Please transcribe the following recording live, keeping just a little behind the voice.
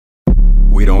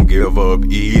We don't give up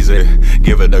easy.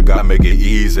 Give it to God, make it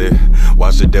easy.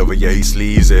 Watch the devil, yeah, he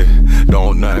sleazy.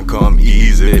 Don't nothing come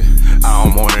easy. I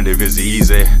don't want it if it's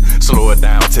easy. Slow it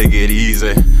down, take it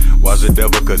easy. Watch the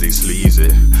devil cause he sleazy.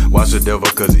 Watch the devil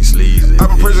cause he sleazy.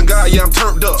 I'm a prison guy, yeah, I'm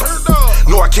turned up.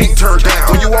 No, I can't turn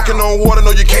down. When you walking on water, no,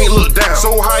 you can't look down.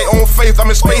 So high on faith, I'm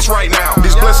in space right now.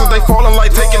 These blessings, they falling like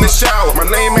taking a shower. My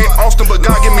name ain't Austin, but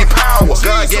God give me power.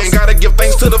 Godgang, gotta give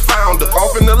thanks to the founder.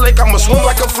 Off in the lake, I'ma swim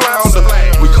like a flounder.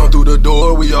 We come through the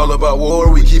door, we all about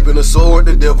war. We keeping a sword,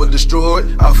 the devil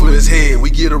destroyed. Out for his head, we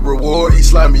get a reward. He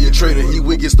slimy a traitor, he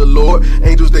went against the Lord.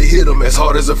 Angels, they hit him as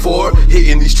hard as a Ford.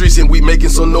 Hitting these streets and we making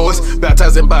some noise.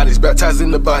 Baptizing bodies,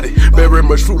 baptizing the body. Bearing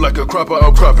much fruit like a cropper,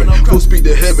 I'm cropping. Full speed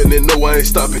to heaven and no, I ain't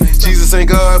stopping. Jesus ain't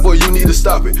God, boy, you need to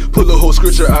stop it. Pull the whole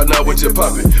scripture out now with your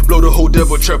poppin'. Blow the whole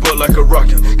devil trap up like a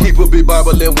rocket. Keep a big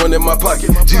Bible and one in my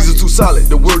pocket. Jesus too solid,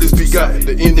 the word is begotten.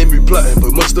 The enemy plotting,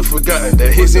 but must have forgotten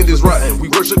that his end is rotten. We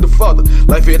worship the Father.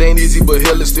 Life it ain't easy, but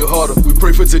hell is still harder. We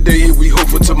pray for today and we hope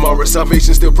for tomorrow.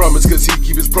 Salvation still promised, cause he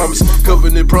keep his promise.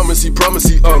 Covenant promise, he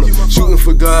honor. Shooting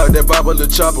for God, that Bible the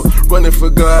chopper. Running for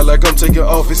God like I'm taking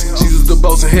office. Jesus the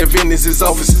boss and heaven is his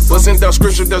office. Busting down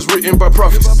scripture that's written by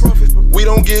prophets. We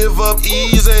don't give up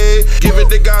easy. Give it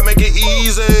to God, make it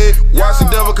easy. Watch the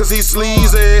devil cause he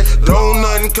sleazy. Don't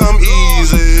nothing come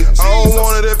easy. I don't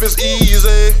want it if it's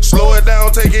easy. Slow it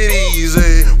down, take it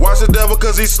easy. Watch the devil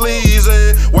cause he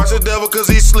sleazy. Watch the devil cause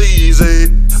he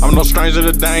sleazy. I'm no stranger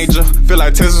to danger. Feel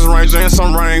like Texas Ranger and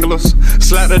some Wranglers.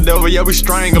 Slap the devil, yeah, we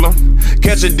strangle him.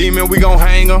 Catch a demon, we gon'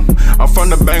 hang him. I'm from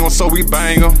the bang so we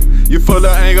bang him. You full of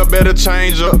anger, better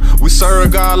change up. We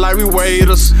serve God like we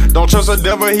waiters. Don't trust the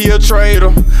devil, he a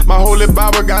traitor. My holy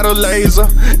Bible got a laser.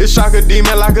 It shock a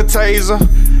demon like a taser.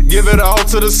 Give it all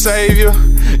to the Savior.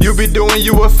 You be doing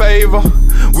you a favor.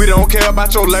 We don't care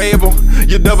about your label.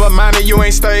 You double-minded, you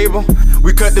ain't stable.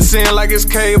 We cut the sin like it's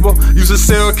cable. Used to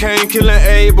sell Cain, killing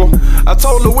Abel. I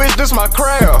told the witch this my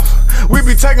craft. We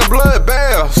be taking blood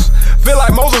baths. Feel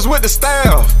like Moses with the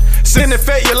staff. Sin and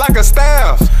fed you like a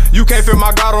staff. You can't fit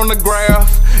my God on the graph.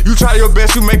 You try your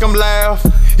best, you make him laugh.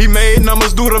 He made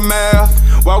numbers do the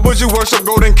math. Why would you worship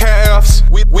golden calves?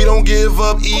 We don't give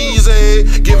up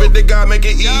easy. Give it to God, make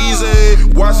it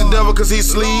easy. Watch the devil cause he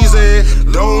sleazy.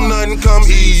 Don't nothing come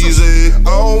easy. I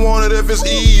don't want it if it's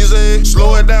easy.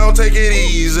 Slow it down, take it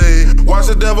easy. Watch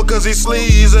the devil cause he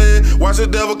sleazy. Watch the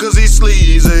devil cause he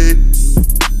sleazy.